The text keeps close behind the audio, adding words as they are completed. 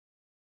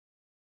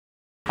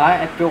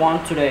Hi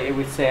everyone, today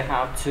we say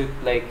how to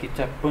play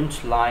guitar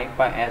Punchline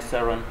by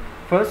Sheeran.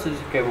 First is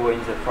cable in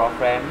the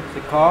program.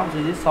 The chords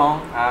in this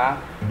song are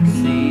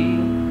C,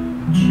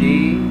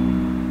 G,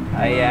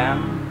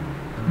 AM,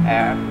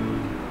 F,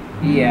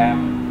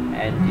 EM,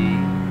 and D.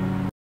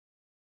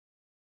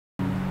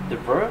 The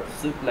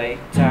verse to play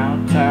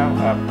down, down,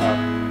 up, up,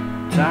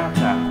 down,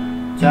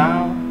 down,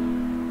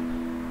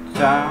 down,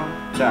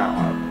 down,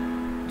 down,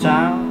 up,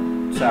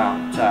 down,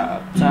 down, down,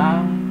 up,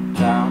 down,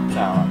 down, down,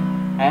 up.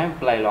 And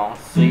play long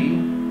C,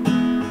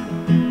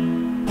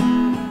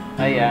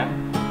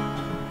 AM,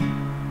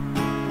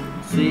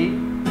 C,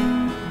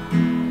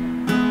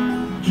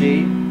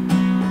 G,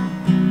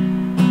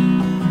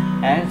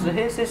 and the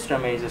hit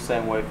system is the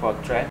same way for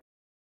track.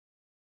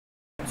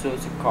 To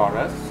the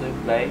chorus, to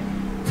play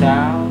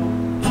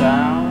down,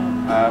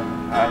 down, up,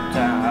 up,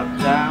 down, up,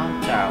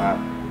 down, down, up,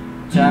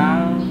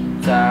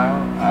 down,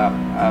 down, up,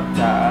 up,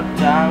 down, up,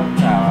 down,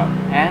 down, up,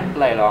 and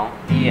play long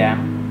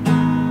EM.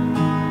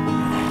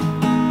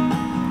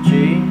 G,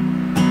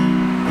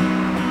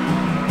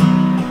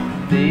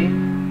 D,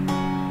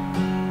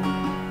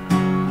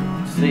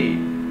 C,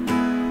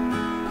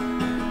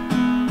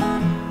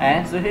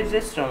 and the hit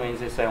system is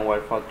the same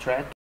way for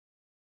track.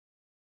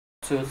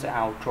 To the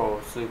outro,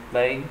 to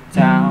play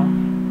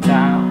down,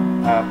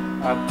 down, up,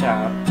 up,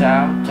 down,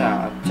 down,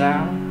 down, up,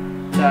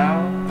 down,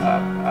 down,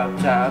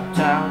 up, down,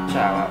 down,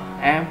 down, up,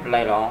 and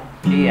play long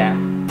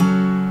EM,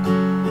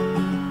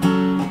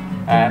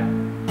 F,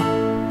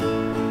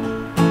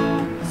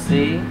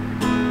 C,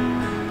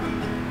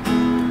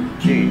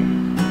 G,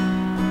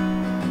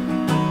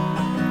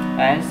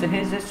 and the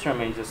hit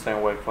system is the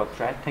same way for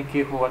track. Thank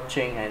you for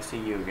watching and see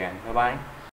you again. Bye bye.